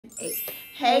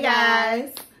Hey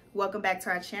guys, welcome back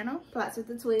to our channel, Plots with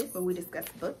a Twist, where we discuss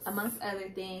books amongst other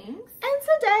things. And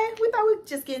today we thought we'd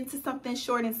just get into something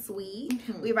short and sweet.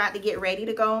 We're about to get ready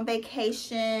to go on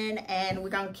vacation, and we're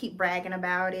gonna keep bragging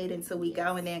about it until we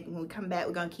go, and then when we come back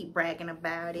we're gonna keep bragging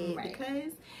about it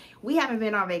because we haven't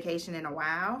been on vacation in a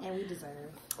while, and we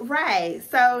deserve. Right.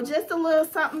 So just a little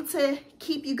something to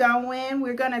keep you going.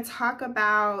 We're gonna talk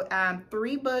about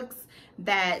 3 books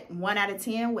that 1 out of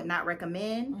 10 would not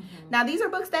recommend. Now, these are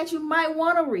books that you might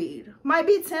want to read, might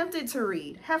be tempted to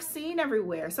read, have seen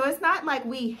everywhere. So it's not like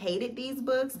we hated these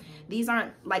books. These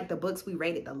aren't like the books we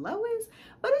rated the lowest,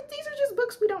 but these are just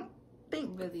books we don't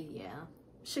think really,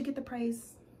 should get the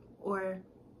praise or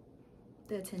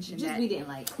the attention. Just we didn't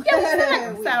like. Yeah, we didn't like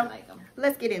them. We So didn't like them.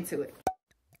 Let's get into it.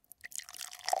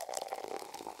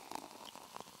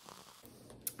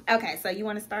 Okay, so you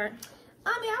want to start?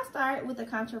 I mean, I'll start with a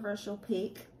controversial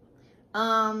pick.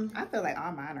 I feel like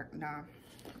all mine are, no,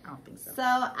 I don't think so. So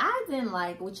I didn't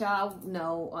like, which y'all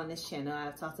know on this channel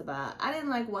I've talked about, I didn't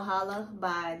like Wahala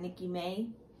by Nikki May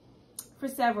for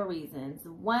several reasons.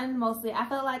 One, mostly, I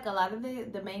felt like a lot of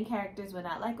the main characters were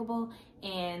not likable,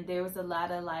 and there was a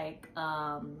lot of like,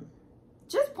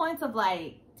 just points of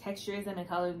like texturism and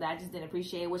coloring that I just didn't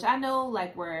appreciate, which I know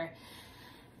like were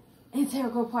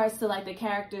integral parts to like the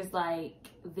characters, like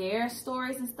their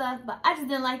stories and stuff, but I just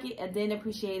didn't like it. I didn't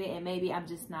appreciate it, and maybe I'm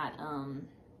just not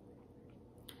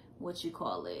what you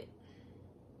call it,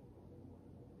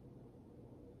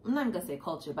 I'm not even gonna say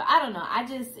culture, but I don't know,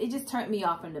 it just turned me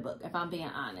off from the book, if I'm being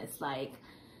honest. Like,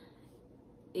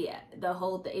 yeah, the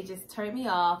whole thing, it just turned me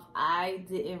off. I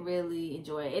didn't really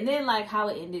enjoy it. And then like how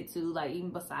it ended too, like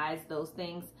even besides those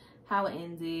things, how it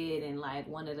ended, and like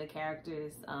one of the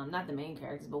characters, not the main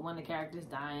characters, but one of the characters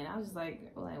dying, I was just like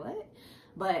what?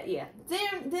 But yeah,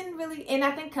 didn't really, and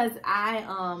I think because I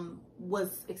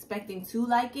was expecting to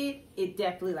like it, it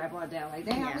definitely like brought down like,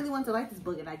 dang, I really wanted to like this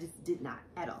book, and I just did not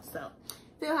at all. So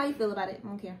feel how you feel about it. I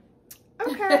don't care.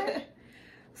 Okay.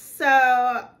 So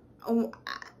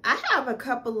I have a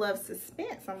couple of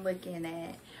suspense I'm looking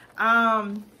at.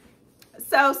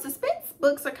 So suspense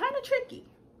books are kind of tricky,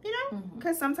 you know,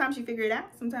 because sometimes you figure it out,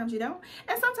 sometimes you don't,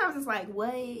 and sometimes it's like,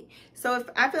 what? So if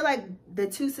I feel like the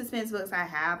 2 suspense books I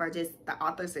have are just the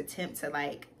author's attempt to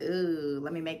like, ooh,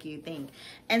 let me make you think.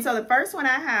 And so the first one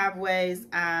I have was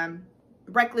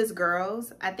Reckless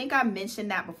Girls. I think I mentioned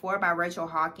that before, by Rachel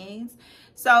Hawkins.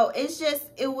 So it's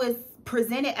just, it was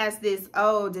presented as this,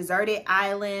 oh, deserted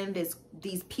island,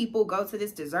 these people go to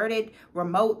this deserted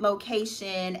remote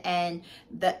location, and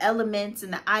the elements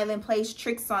and the island plays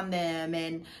tricks on them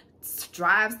and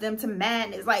drives them to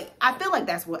madness. Like, I feel like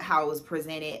that's how it was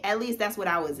presented. At least that's what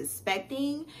I was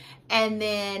expecting. And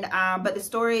then but the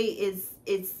story is,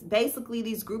 it's basically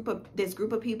this group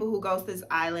of people who goes to this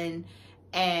island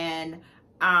and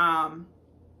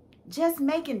just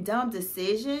making dumb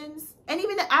decisions. And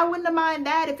even I wouldn't have minded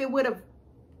that if it would have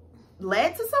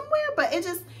led to somewhere, but it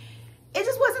just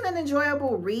wasn't an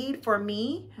enjoyable read for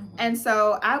me. And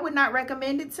so I would not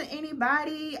recommend it to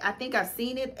anybody. I think I've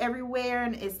seen it everywhere,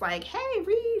 and it's like, hey,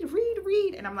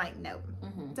 read, and I'm like, nope,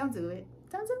 don't do it,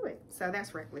 So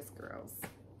that's Reckless Girls.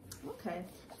 Okay,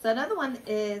 so another one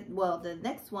is, well, the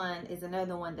next one is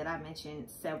another one that I mentioned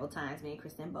several times. Me and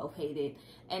Kristen both hated,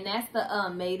 and that's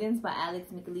the Maidens by Alex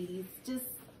Michaelides. Just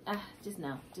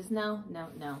no,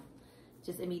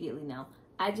 just immediately no.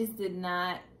 I just did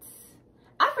not.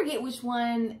 I forget which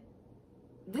one.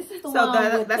 This is the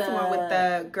one. That's the one with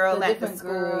the girl at the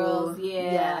school. Girls,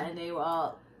 yeah, and they were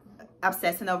all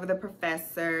obsessing over the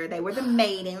professor. They were the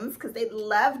maidens because they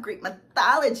love Greek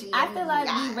mythology. I feel like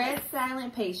we read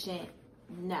Silent Patient,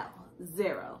 no,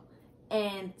 0,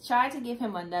 and tried to give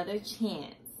him another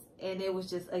chance, and it was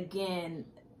just again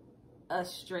a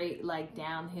straight like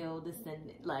downhill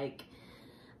descent. Like,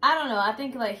 I don't know, I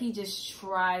think like he just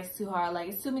tries too hard. Like,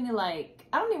 it's too many, like,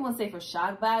 I don't even want to say for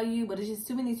shock value, but it's just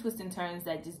too many twists and turns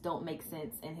that just don't make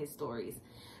sense in his stories.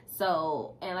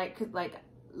 So, and like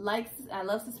I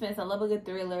love suspense, I love a good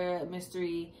thriller,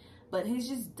 mystery, but his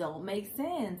just don't make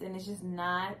sense, and it's just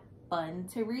not fun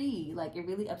to read. Like, it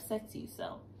really upsets you.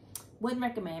 So wouldn't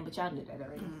recommend, but y'all knew that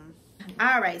already.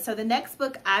 All right, so the next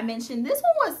book I mentioned, this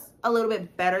one was a little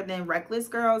bit better than Reckless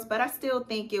Girls, but I still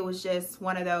think it was just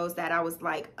one of those that I was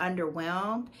like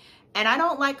underwhelmed. And I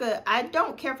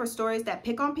don't care for stories that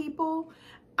pick on people,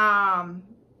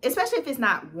 especially if it's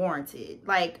not warranted.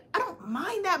 Like, I don't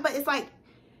mind that, but it's like,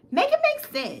 make it make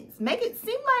sense. Make it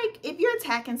seem like if you're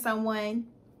attacking someone,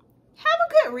 have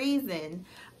a good reason.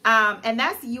 And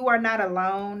that's You Are Not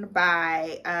Alone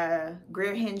by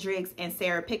Greer Hendricks and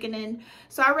Sarah Pickanin.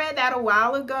 So I read that a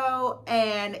while ago,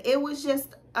 and it was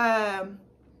just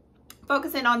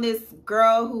focusing on this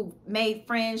girl who made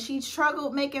friends. She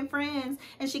struggled making friends,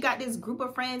 and she got this group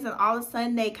of friends, and all of a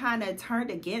sudden they kind of turned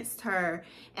against her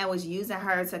and was using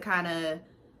her to kind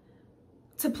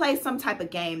of play some type of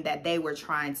game that they were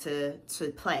trying to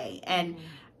play. And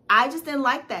I just didn't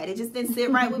like that. It just didn't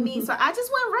sit right with me. So I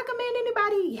just wouldn't recommend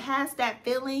anybody has that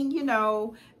feeling, you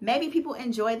know, maybe people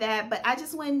enjoy that, but I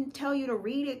just wouldn't tell you to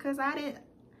read it, because I didn't.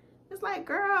 It's like,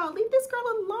 girl, leave this girl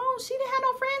alone. She didn't have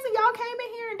no friends, and y'all came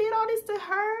in here and did all this to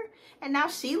her, and now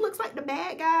she looks like the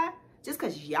bad guy just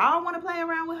because y'all want to play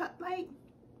around with her. Like,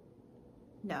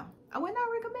 no, I would not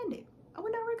recommend it. I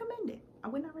would not recommend it. I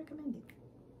would not recommend it.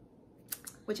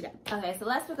 What you got? Okay, so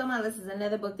last book on my list is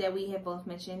another book that we have both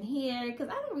mentioned here, because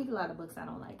I don't read a lot of books I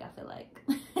don't like, I feel like.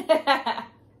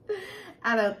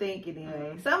 I don't think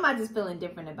anyway. Some I just feeling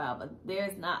different about, but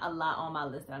there's not a lot on my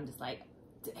list that I'm just like,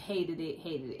 hated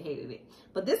it.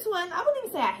 But this one, I wouldn't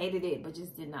even say I hated it, but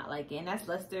just did not like it. And that's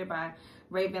Lester by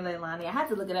Raven Leilani. I had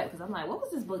to look it up because I'm like, what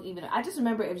was this book even? I just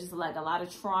remember it was just like a lot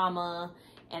of trauma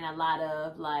and a lot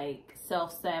of like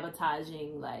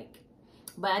self-sabotaging, like.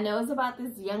 But I know it's about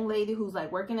this young lady who's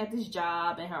like working at this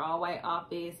job in her all-white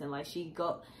office, and like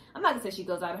I'm not gonna say she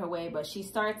goes out of her way, but she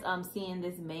starts seeing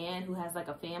this man who has like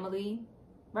a family,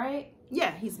 right?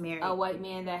 Yeah, he's married. A white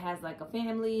man that has like a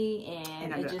family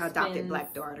and it just adopted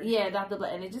black daughter. Yeah, adopted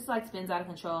black, and it just like spins out of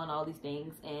control and all these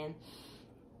things. And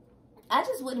I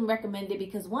just wouldn't recommend it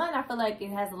because, one, I feel like it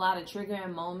has a lot of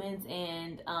triggering moments,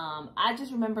 and I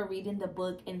just remember reading the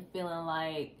book and feeling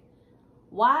like,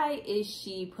 why is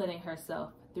she putting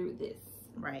herself through this?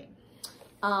 Right.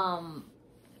 And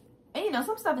you know,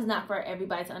 some stuff is not for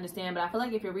everybody to understand, but I feel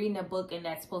like if you're reading a book and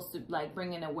that's supposed to like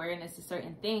bring an awareness to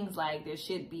certain things, like there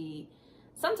should be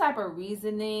some type of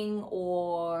reasoning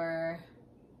or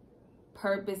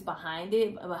purpose behind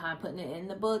it, behind putting it in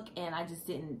the book. And I just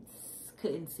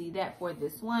couldn't see that for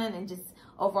this one, and just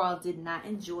overall did not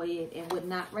enjoy it and would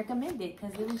not recommend it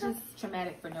because it was just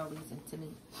traumatic for no reason to me.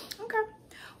 Okay.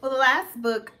 Well, the last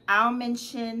book I'll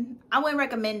mention, I wouldn't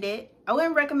recommend it. I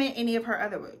wouldn't recommend any of her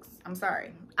other books. I'm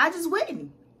sorry. I just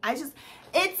wouldn't.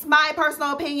 It's my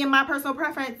personal opinion, my personal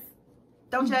preference.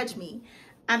 Don't judge me.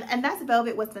 And that's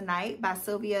Velvet Was the Night by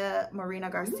Sylvia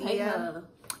Marina Garcia.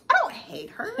 I don't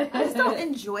hate her. I just don't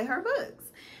enjoy her books.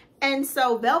 And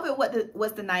so Velvet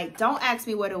Was the Night, don't ask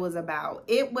me what it was about.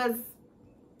 It was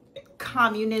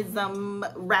communism,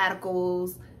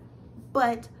 radicals,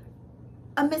 but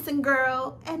a missing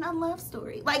girl and a love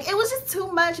story. Like, it was just too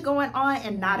much going on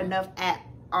and not enough at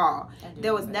all.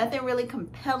 There was nothing really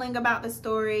compelling about the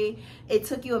story. It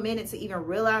took you a minute to even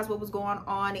realize what was going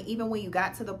on. And even when you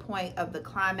got to the point of the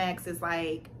climax, it's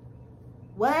like,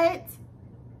 what?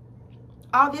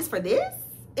 All this for this?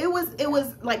 It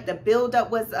was like the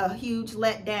buildup was a huge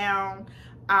letdown.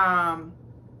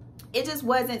 It just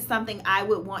wasn't something I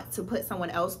would want to put someone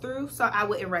else through, so I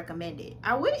wouldn't recommend it.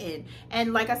 I wouldn't.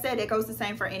 And like I said, it goes the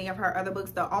same for any of her other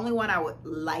books. The only one I would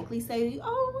likely say,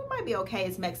 oh, it might be okay,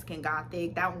 is Mexican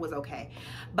Gothic. That one was okay.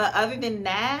 But other than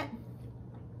that,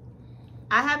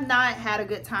 I have not had a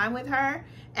good time with her,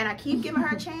 and I keep giving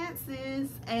her chances.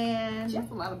 And she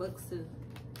has a lot of books too.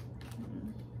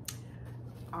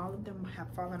 All of them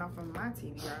have fallen off of my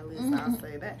TBR list, I'll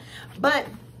say that. But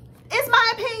it's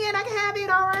my opinion. I can have it,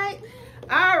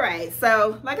 all right.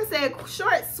 So, like I said,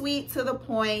 short, sweet, to the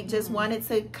point. Just wanted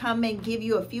to come and give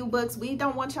you a few books. We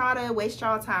don't want y'all to waste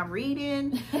y'all time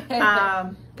reading.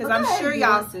 Because I'm sure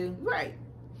y'all, right,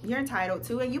 you're entitled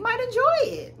to, and you might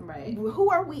enjoy it. Right.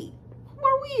 Who are we? Who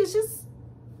are we? It's just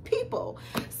people.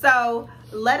 So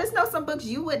let us know some books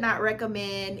you would not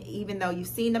recommend, even though you've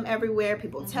seen them everywhere.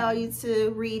 People tell you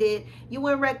to read it. You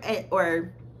wouldn't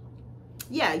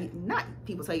not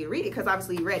people tell you to read it because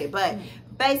obviously you read it, but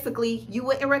basically you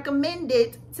wouldn't recommend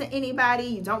it to anybody.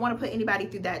 You don't want to put anybody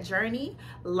through that journey.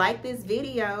 Like this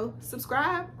video,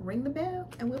 subscribe, ring the bell,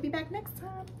 and we'll be back next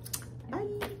time.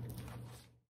 Bye.